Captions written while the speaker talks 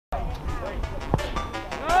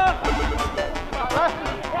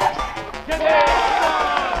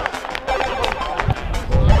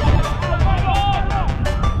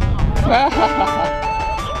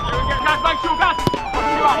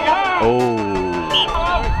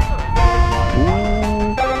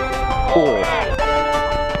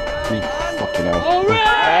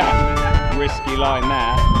line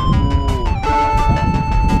there.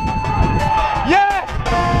 Yes!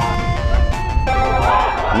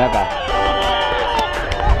 Never.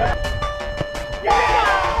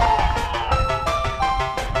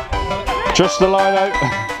 Just the line out.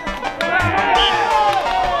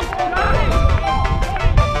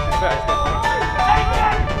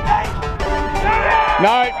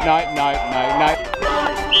 No.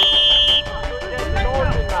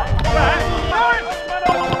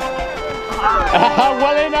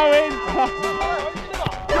 Well in, Owen.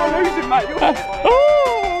 You're losing, mate.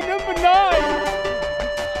 Oh, number 9.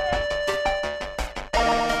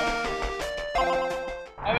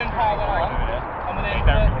 Owen Power went on, and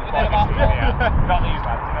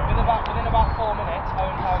within about 4 minutes,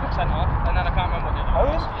 Owen Power got sent off, and then I can't remember what the other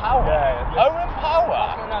was. Owen Power? Yeah. Owen Power?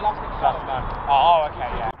 No, last man. Oh, okay,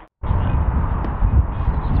 yeah.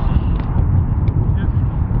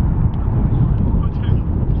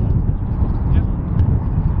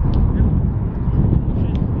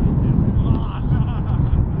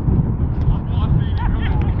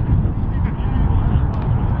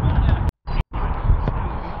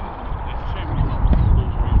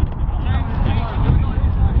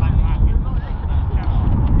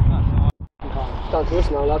 Down to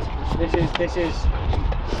us now, lads. This is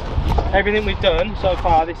everything we've done so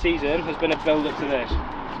far this season has been a build up to this.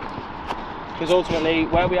 Because ultimately,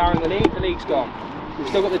 where we are in the league's gone. We've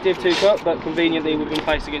still got the Div 2 Cup, but conveniently we've been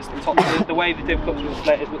placed against the top. The way the Div Cups were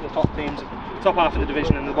split is with the top teams, top half of the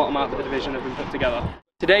division and the bottom half of the division have been put together.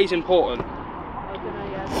 Today's important.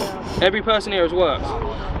 Every person here has worked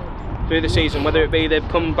through the season, whether it be they've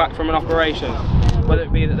come back from an operation, whether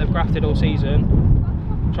it be that they've grafted all season,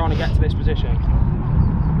 trying to get to this position.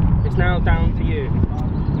 It's now down to you.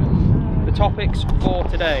 The topics for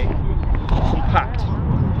today are packed.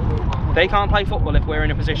 They can't play football if we're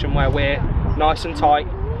in a position where we're nice and tight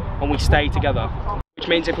and we stay together. Which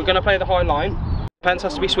means if we're going to play the high line, defence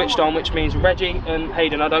has to be switched on, which means Reggie and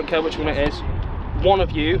Hayden, I don't care which one it is, one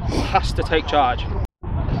of you has to take charge.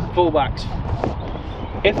 Fullbacks.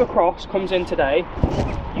 If a cross comes in today,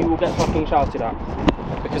 you will get fucking shouted at.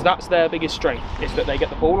 Because that's their biggest strength, is that they get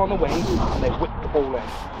the ball on the wing and they whip the ball in.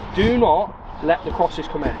 Do not let the crosses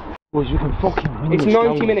come in. Boys, you can fucking win. It's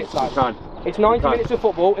 90 minutes, lads. It's 90 minutes of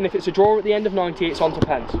football, and if it's a draw at the end of 90, it's on to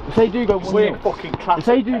pens. If they do go 1-0, fucking class. if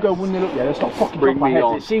they do go 1-0 up, yeah, let's not fucking drop our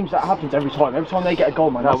heads. It seems that happens every time. Every time they get a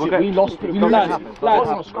goal, man. That's it. We lost it.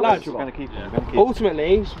 Lads,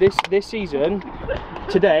 ultimately, this season,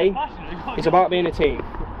 today, is about being a team.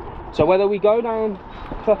 So whether we go down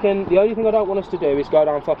fucking, the only thing I don't want us to do is go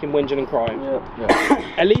down fucking whinging and crying.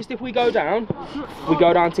 Yeah. At least if we go down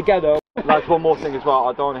together. Lads, one more thing as well.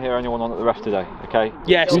 I don't want to hear anyone on at the ref today. Okay?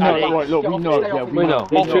 Yes. We know. Right, look, we know. Yeah, we know.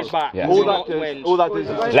 Off his back. Yeah. All that does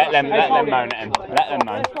is let them moan at him. Let them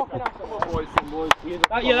moan.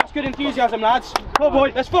 Yeah, that's good enthusiasm, lads. Come on,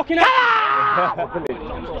 boy. Let's fucking on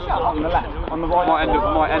the left, on the right.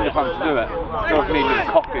 Might end up having to do it. So I need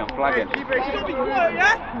a coffee and flagging.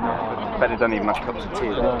 Better don't even have cups of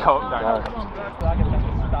tea. Coke down.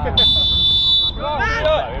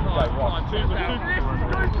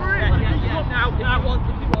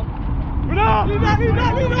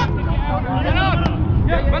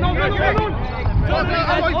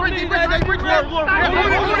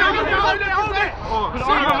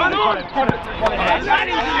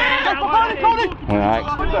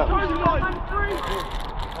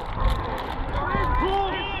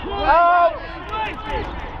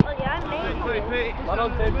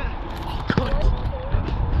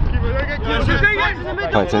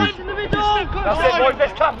 That's it, boys,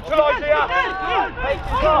 let's capitalise here.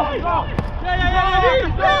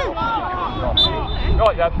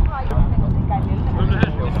 Right, yeah.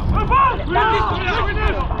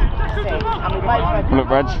 Look,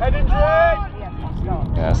 Reg. Head injury.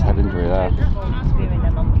 Yes, head injury there.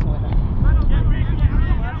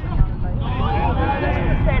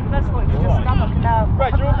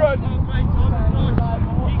 Reg, you're good.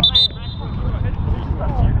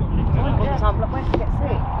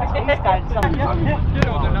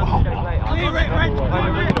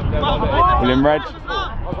 William Reg.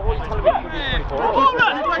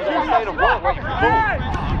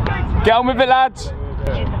 Get on with it, lads. In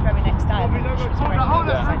the very next day. I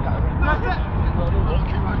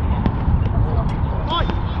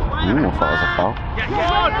thought it was a foul.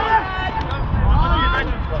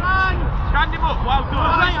 Stand him up, well done.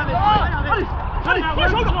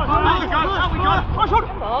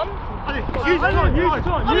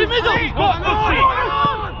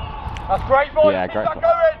 That's great, boys. Yeah, great.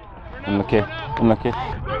 Unlucky.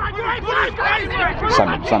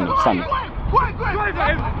 Stand him.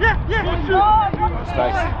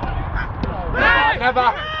 Space.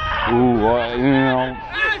 Never. Ooh, you know,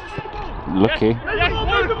 lucky.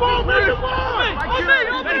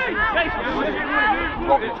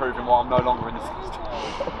 Robbie proving why I'm no longer in the system.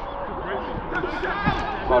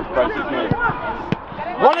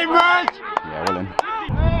 Running, Reg! Yeah, well in.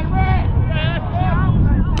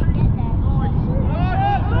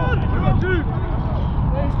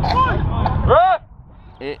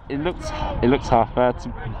 It looks half fair to...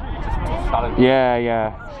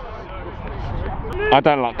 Yeah. I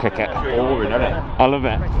don't like cricket. Boring, isn't it? I love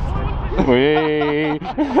it. Whee!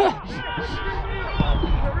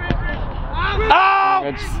 Oh!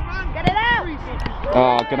 Get it out!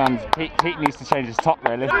 Oh, good hands. Pete needs to change his top,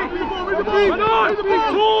 really. Stay with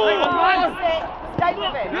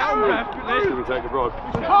it. Should we take a bribe?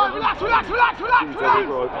 Relax. Take a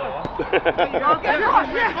bribe.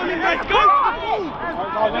 Let's go!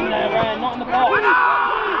 Not in the ball.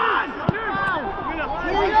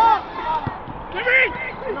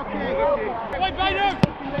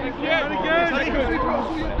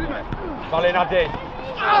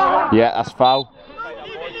 Yeah, that's foul.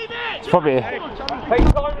 It's probably... Take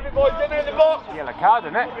time with it, boys. Get in the box. Yellow card,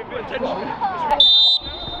 isn't it?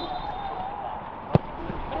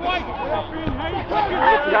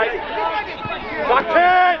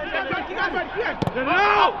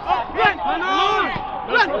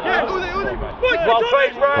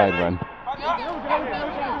 Played run.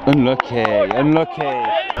 Unlucky. Man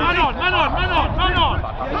on!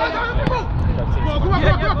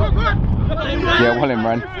 Yeah, well in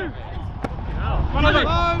run.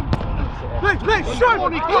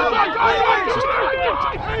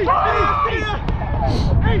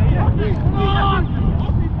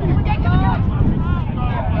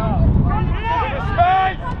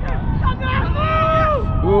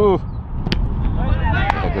 Ooh.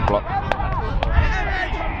 Yeah, good block.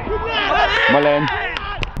 Well in.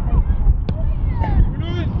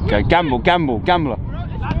 Go, gambler.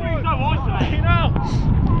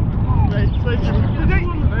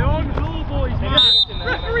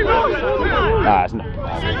 Nah, it's not.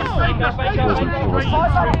 It wasn't.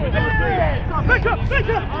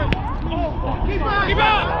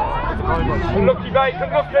 Unlucky, mate.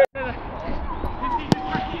 Unlucky.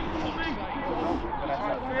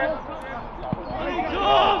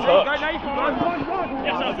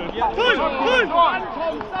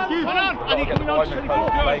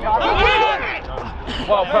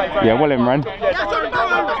 Yeah, well in run.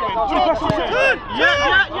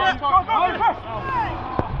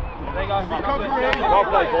 Well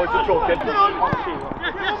played, boys. Good talking.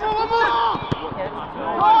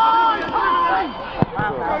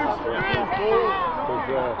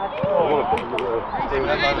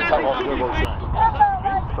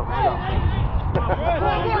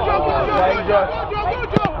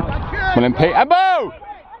 Well in, Pete. Ambo!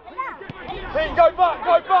 Pete, go back.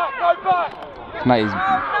 Mate, he's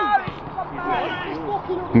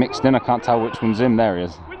mixed in. I can't tell which one's him. There he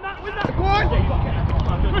is.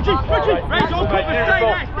 Richie! Don't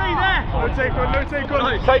stay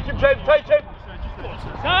there! Take him, James. Take him.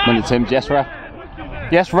 When it's him, yes, ref.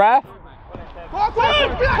 Yes, ref. Feet!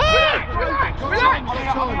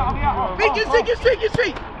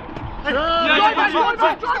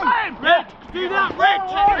 Do that,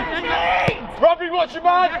 Rich! Robbie, watch your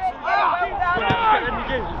man.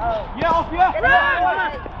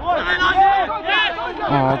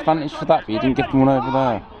 Oh, advantage for that, but you didn't give them one over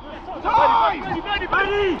there.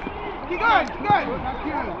 Keep going!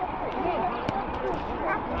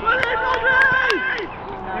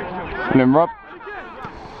 William Rob.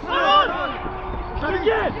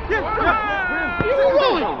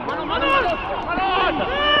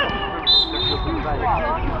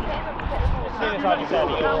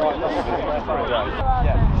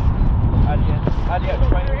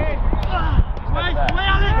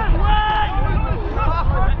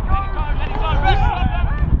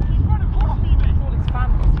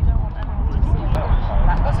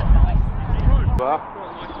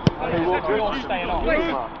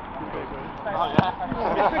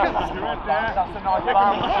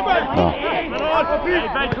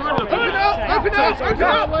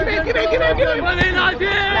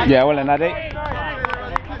 Yeah, well in, Addy.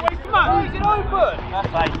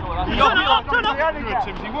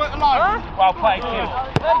 Well played, Kim.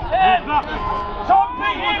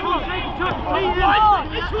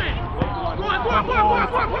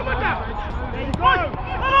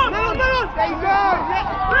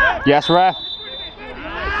 Yes, ref.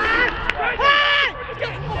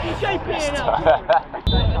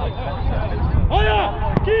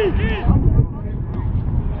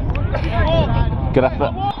 Good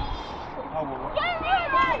effort.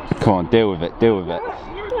 Come on, deal with it.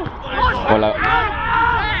 Well,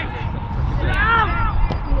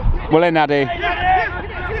 well in, Addy.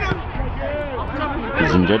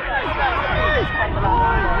 He's injured.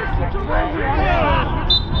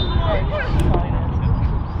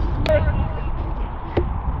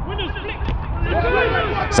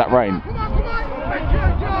 Is that rain?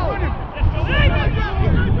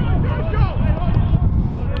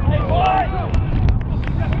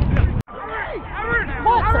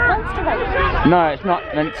 No, it's not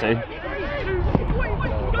meant to.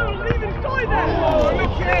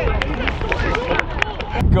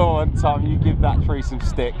 Go on, Tom, you give that tree some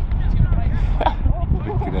stick.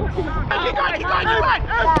 Look at him. Keep going, keep going, keep going!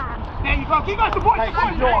 There you go, keep going, support,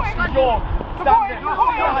 support!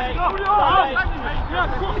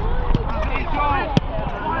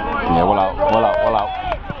 Yeah, well out, well out, well out.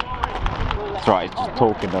 That's right, he's just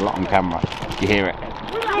talking a lot on camera. You hear it.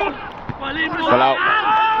 Well out.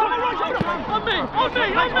 On me, on me,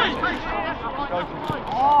 on me!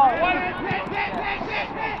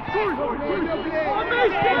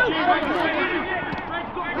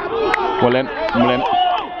 Well in, well in.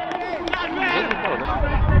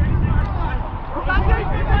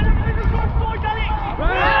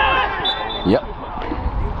 Yep.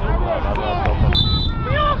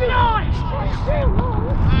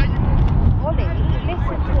 Ollie,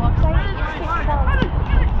 listen to what I'm saying.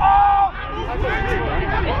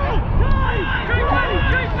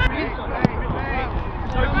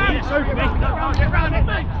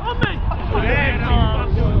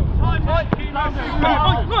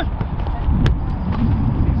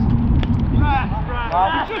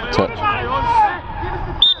 Touch.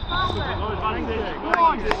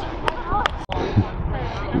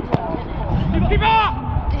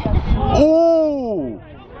 Ooh!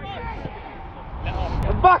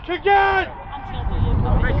 Back again!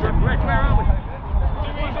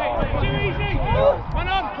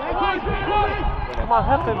 Come on,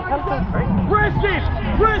 help him, Press it!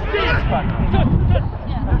 Press it!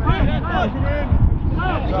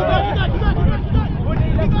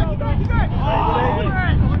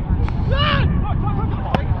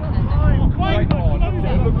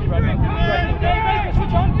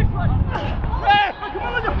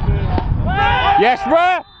 Yes,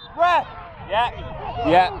 Rare! Yeah.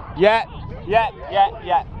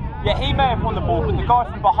 Yeah, he may have won the ball, but the guy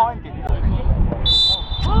from behind didn't.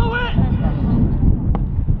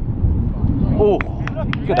 Oh,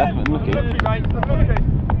 good effort, looking.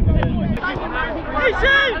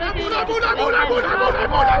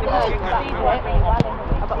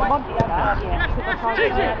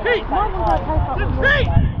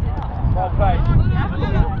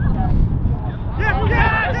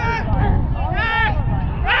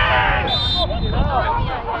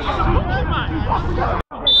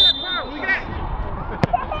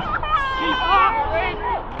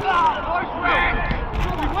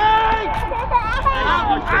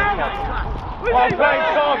 Well played,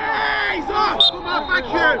 Tom! He's off! Come on, thank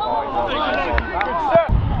you!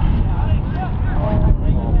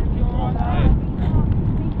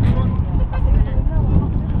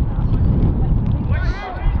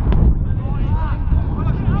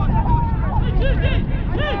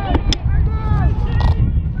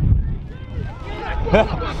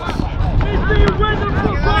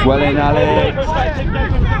 Well in, Alex.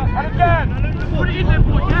 And again! Put it in there,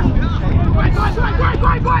 boy, yeah?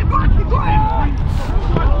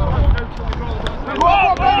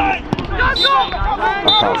 Go! I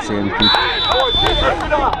can't see anything. I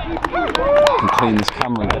can clean this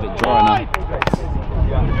camera and get it dry now.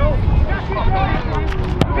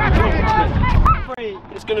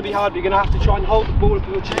 It's going to be hard, but you're going to have to try and hold the ball up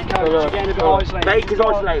with your cheek out. You're getting a bit isolated. Make us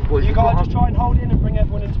isolated, boys. You got to just try and hold in and bring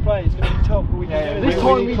everyone into play. It's going to be tough, but we can do it. This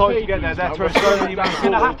time we try to get there, that's where it's going to be. You're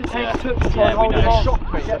going to have to take a touch to try and hold it on.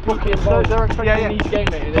 Get fucking involved. They're expecting these game,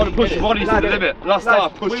 mate. Got to push your bodies to the limit. Last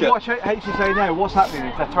half, push it. We watch HCA now, what's happening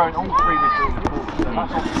is they're throwing all three midfielders in the court.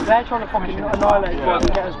 They're trying to fucking annihilate us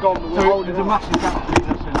and get us gone. So there's a massive gap between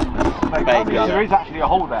us and there is actually a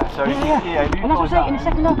hole there. So yeah, and that's what I'm saying, in the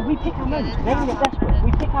second half we pick our moments. They get desperate,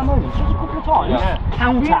 we pick our moments just a couple of times.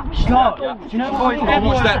 Counter, start. Do you know what I mean?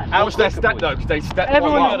 What's their stat though? Because they step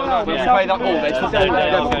Everyone when you play that ball, they stop.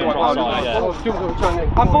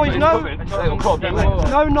 And boys, no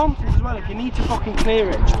nonsense as well. If you need to fucking clear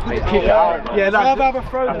it, just put it out. Yeah, that's have a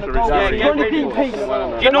throw in the goal.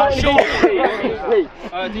 You're not sure.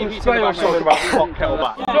 DB talk about hot kettle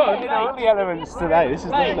back. All the elements today, this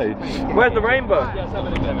is lovely. Where's the rainbow?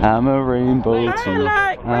 I'm a rainbow too.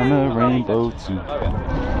 I'm a rainbow too.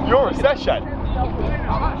 You're a session.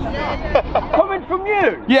 Coming from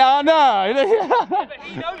you? Yeah, I know.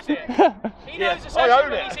 He knows it. He knows the session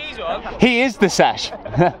when he sees one. He is the sash.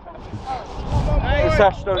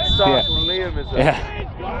 test those starts from Liam, is it? Yeah.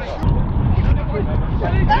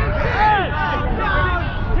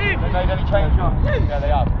 They made any changes? Yeah, they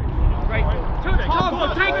have. Tom,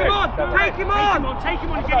 take him on! Take him on! Take him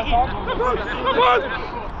on and get it in! Come on! Come on!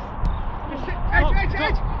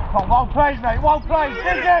 Edge! Oh, well played, mate, well played!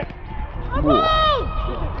 Dig it!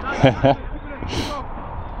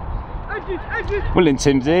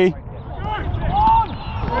 Willington,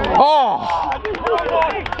 oh!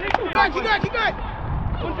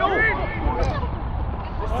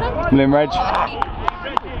 William Reg.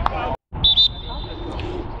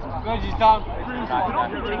 Reggie's down.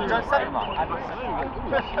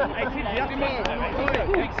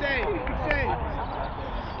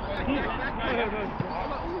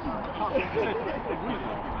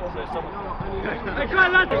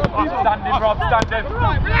 Standing, Rob, standing.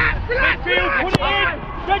 Midfield, put it in!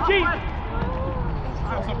 Reggie!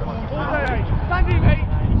 Standing, mate!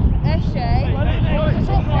 That's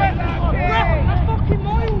fucking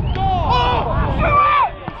mine, God! Oh!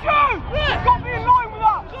 Shoot! You've got to be in line with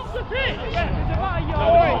that! Off the pitch! It's about a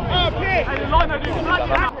yard. Hey, the line over there.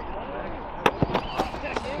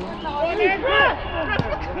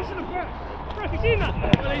 Have you seen that?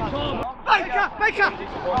 Baker! He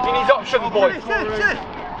needs options, boys.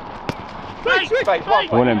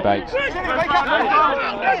 William Bates. Well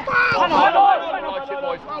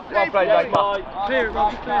played, mate. Clear it,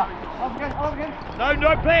 Rob.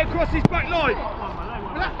 No, play it across his back line.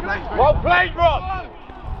 Well played, Rob.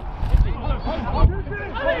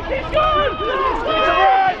 He's gone!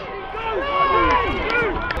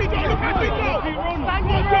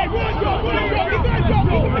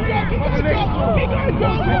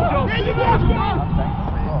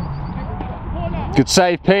 Good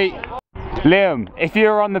save, Pete. Liam, if you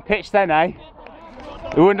were on the pitch then, eh?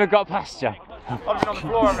 We wouldn't have got past you. I've been on the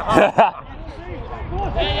floor and a half.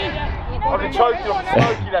 I've been choking on the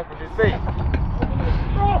smoky left with his feet.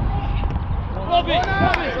 Robbie!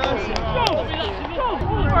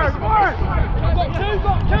 Got two!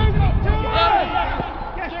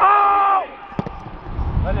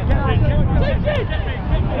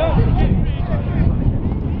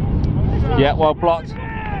 Oh! Yeah, well blocked.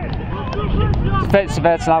 Defensive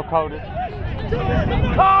head's now cold.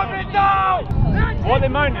 Calm it down! What are they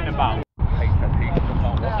moaning about?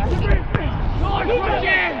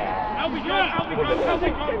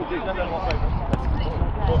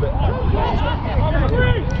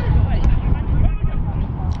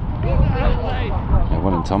 Yeah,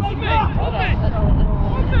 well done, Tom.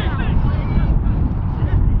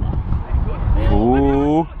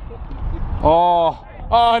 Ooh.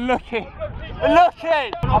 Oh, looky!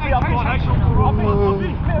 Looky!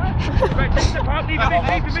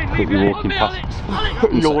 Quickly walking past,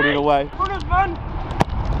 yawning away.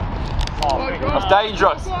 That's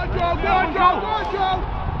dangerous.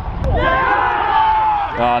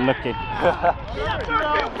 Ah, looky.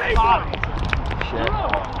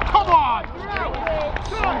 Come on!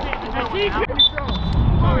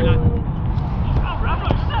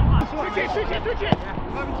 Switch it!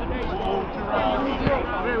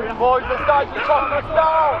 Boys, let's start to chop us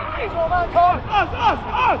down. Us!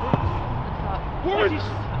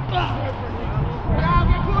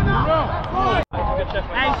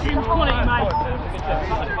 Hey, team's quality, mate.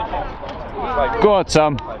 Go on,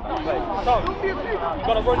 Tom. You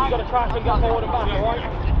gotta run, you gotta try and get forward and back, alright?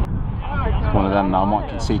 It's one of them now, I might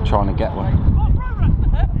concede trying to get one.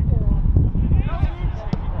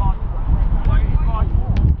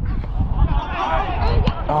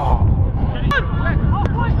 Oh.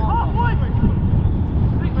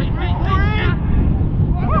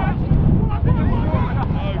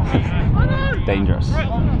 Dangerous.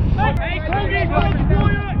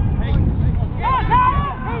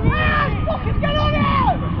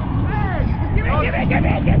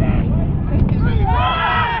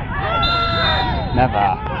 Never.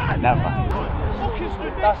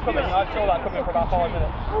 That's coming, I saw that coming for about 5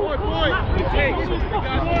 minutes.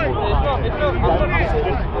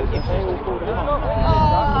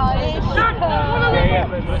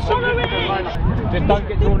 Just don't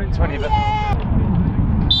get drawn into any of it.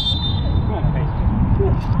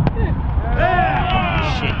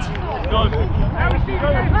 Shit.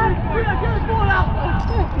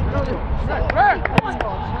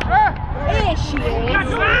 Here she is.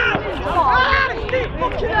 Big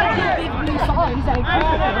blue signs,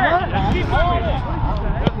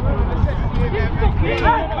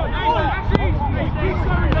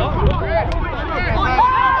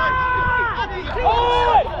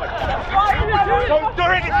 Don't do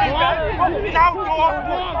anything, man! Now go on!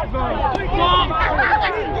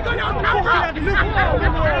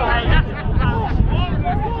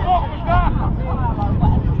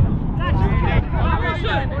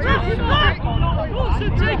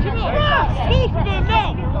 Take him up! Both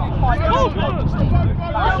of them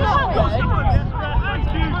now!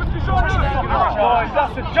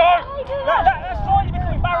 That's a joke! That's slightly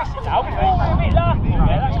becoming embarrassing now. Before we were a bit laughing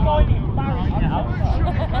there, that's slightly embarrassing now.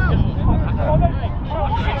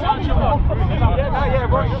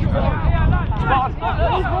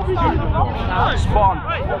 Spawn.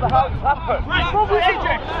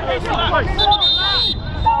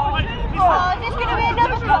 Oh, is this going to be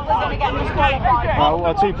another club we're going to get disqualified?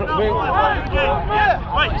 Well, two.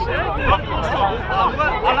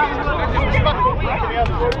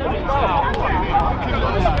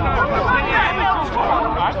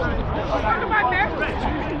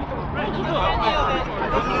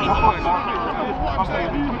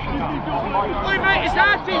 Oi mate, it's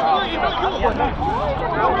our team, not yours. Don't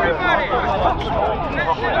worry about it.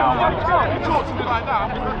 Talk to me like that.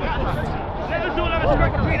 Let us all have a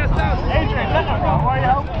smack between ourselves. Adrian, let that go. Why you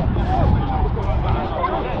help?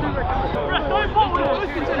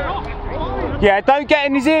 Yeah, don't get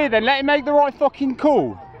in his ear then. Let him make the right fucking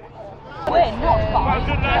call. We're not Well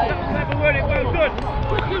done, lads. Never word it. Well done.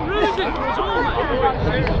 Fucking ruined it for us all,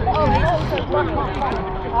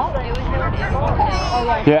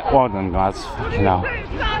 mate. Yeah, well done, guys. Fucking hell.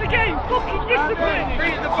 Start the game. Fucking discipline.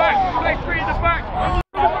 Three at the back. Play three at the back.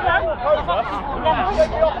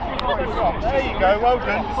 There you go, well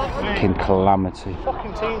done. Fucking calamity.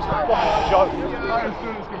 Fucking team's a fucking joke.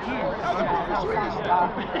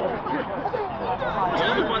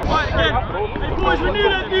 Right again. Hey boys, we knew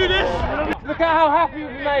they'd do this. Look at how happy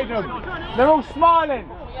we've made them. They're all smiling.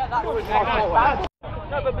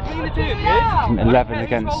 No, but between the two of you, 11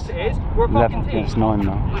 against 11 against 9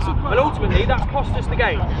 now. and ultimately that's cost us the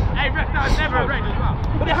game. Hey, ref, that was never a red as well.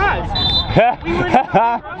 But it has.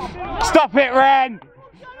 Stop it, Ren!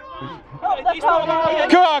 It's not like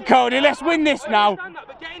Go on, Cody, let's win this now.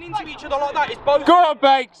 but getting into each other like that is both. Go on,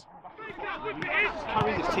 Bakes.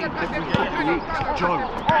 Carry this team every week, joke.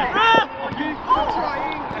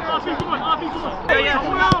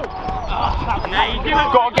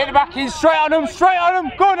 Got to get it back in, straight on them, straight on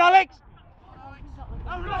them. Go on, Alex.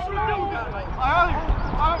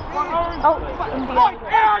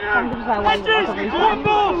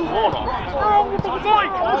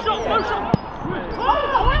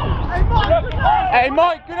 Hey,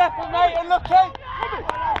 Mike, good effort, mate, unlucky.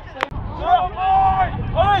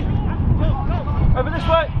 Over this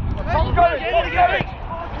way.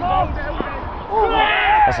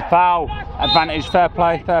 That's a foul. Advantage, fair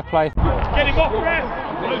play, fair play. Get him off, ref.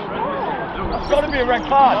 It's got to be a red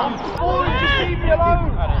card. Oh, just leave me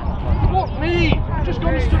alone. What, me? I've just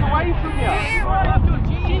gone and stood away from you.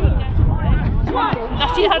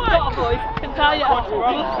 Nasty head got boys, can tell you.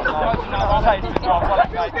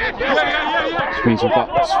 Which means we've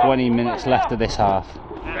got 20 minutes left of this half.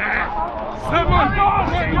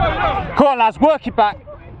 Come on, lads, work it back.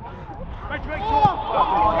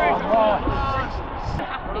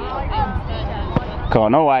 Come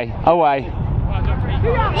on, away, away.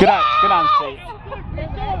 Good hands, Pete.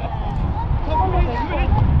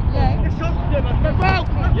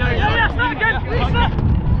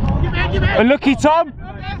 Unlucky, Tom.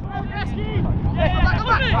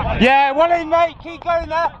 Yeah, well in, mate. Keep going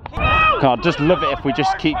there. God, I'd just love it if we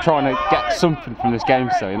just keep trying to get something from this game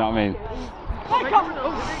still, you know what I mean?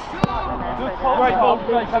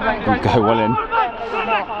 Go well in.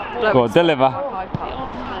 Go on, deliver.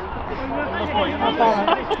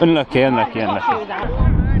 Unlucky, unlucky, unlucky.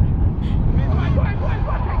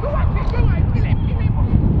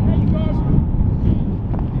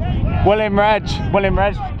 Well in, Reg. Well in,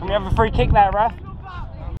 Reg. Can we have a free kick there, ref?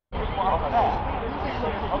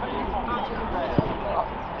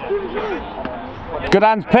 Good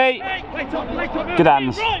hands, Pete. Good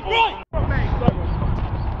hands.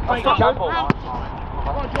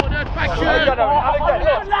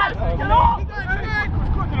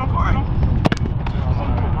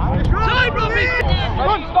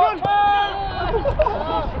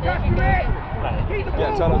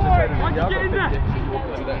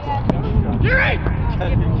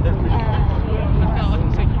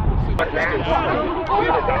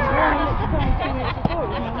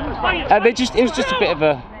 It was just a bit of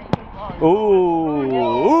a ooh.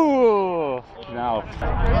 No.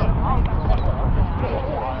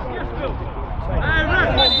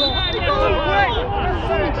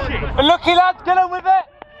 Lucky lads, get on with it.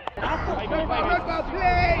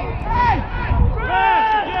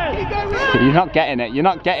 You're not getting it. You're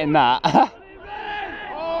not getting that.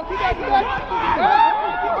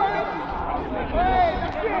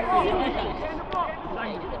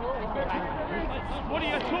 What are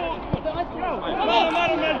you talking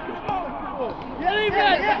about?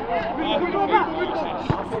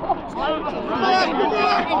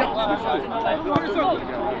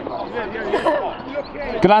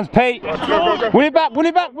 Good hands, Pete. Win it back, win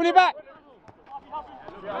it back, win it back.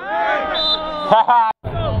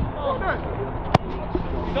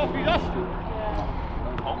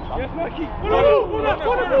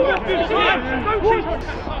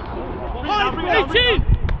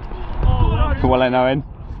 Well, I know in.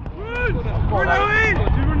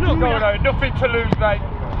 No, nothing to lose, mate.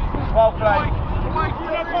 Well played.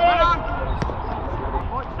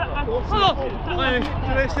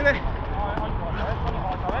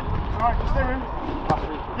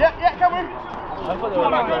 Yeah, come in.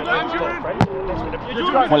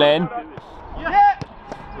 Well in.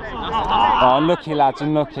 Oh, unlucky lads,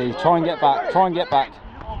 unlucky. Try and get back, try and get back.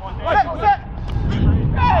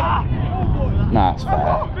 Nah, it's fair.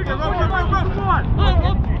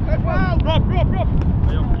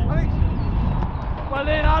 Well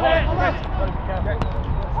in, Alex.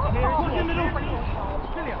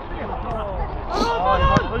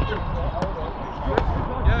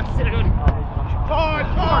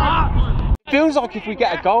 Feels like if we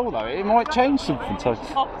get a goal though, it might change something. So.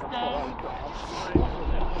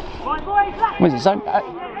 What is it?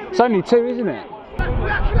 It's only 2, isn't it?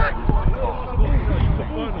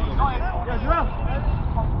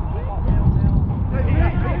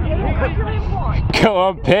 Go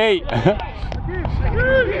on, Pete! Yeah,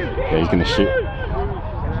 he's going to shoot.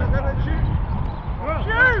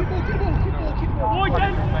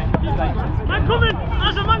 Man coming!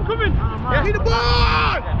 There's a man coming! Get the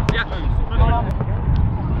ball!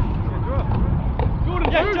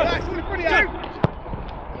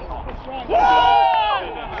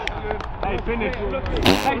 Hey, finish.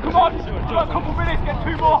 Hey, come on! You've got a couple minutes, get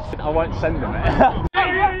 2 more. I won't send him it.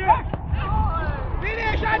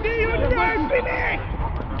 Finish, Andy, you're through! Finish!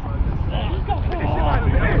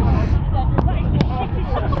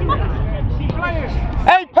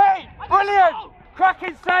 Hey, Pete! Brilliant!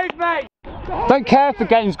 Cracking save, mate! Don't care if the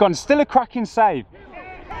game's gone, still a cracking save.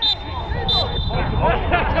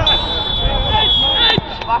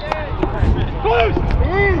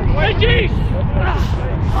 Edges!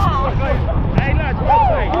 Hey, lads, well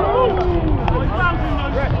played.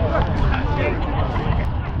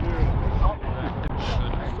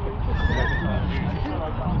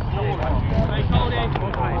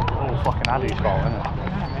 All fucking Addy's fault, isn't it?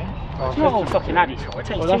 It's not all fucking Addy's fault. It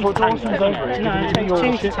takes 2 to tango. No, it takes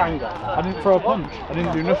 2 to tango. I didn't throw a punch. I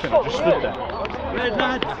didn't do nothing. I just stood there. Red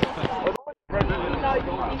lad!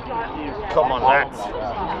 Come on, lads.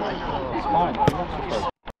 It's fine.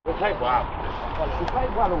 We played well. We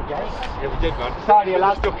played well all game. Yeah, we did, man. Proud of you,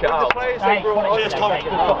 lads. Stuck it out.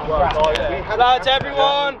 Lads,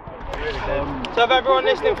 everyone! So if everyone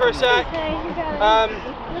listening for a sec,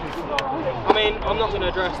 I mean, I'm not going to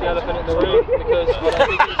address the elephant in the room because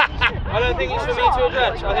I don't think it's for me to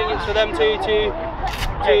address. I think it's for them to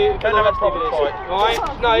right?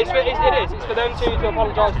 No, it is. It's for them to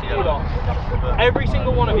apologise to you lot. Every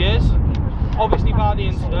single one of yous, obviously by the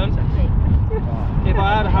incident. If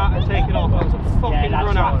I had a hat and take it off, that was a fucking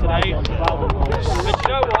run out today. And you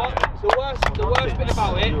know what? The worst bit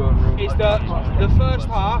about it is that the first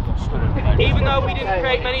half, even though we didn't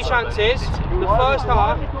create many chances, the first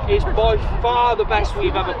half is by far the best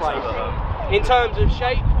we've ever played. In terms of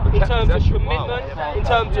shape, in terms of commitment, in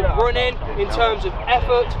terms of running, in terms of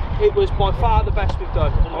effort, it was by far the best we've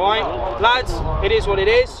done. Alright? Lads, it is what it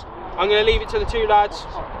is. I'm going to leave it to the 2 lads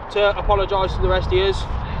to apologise to the rest of yous,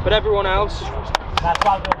 but everyone else. That's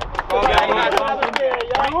well done.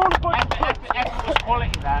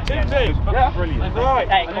 Quality there. Brilliant. Right.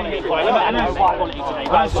 Hey, quality. I know quality today.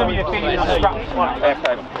 But some of your feelings on scrap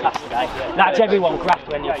today. That's everyone graft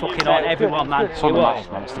when you're fucking on. Everyone, man. It's the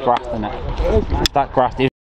graft, isn't it? It's that graft.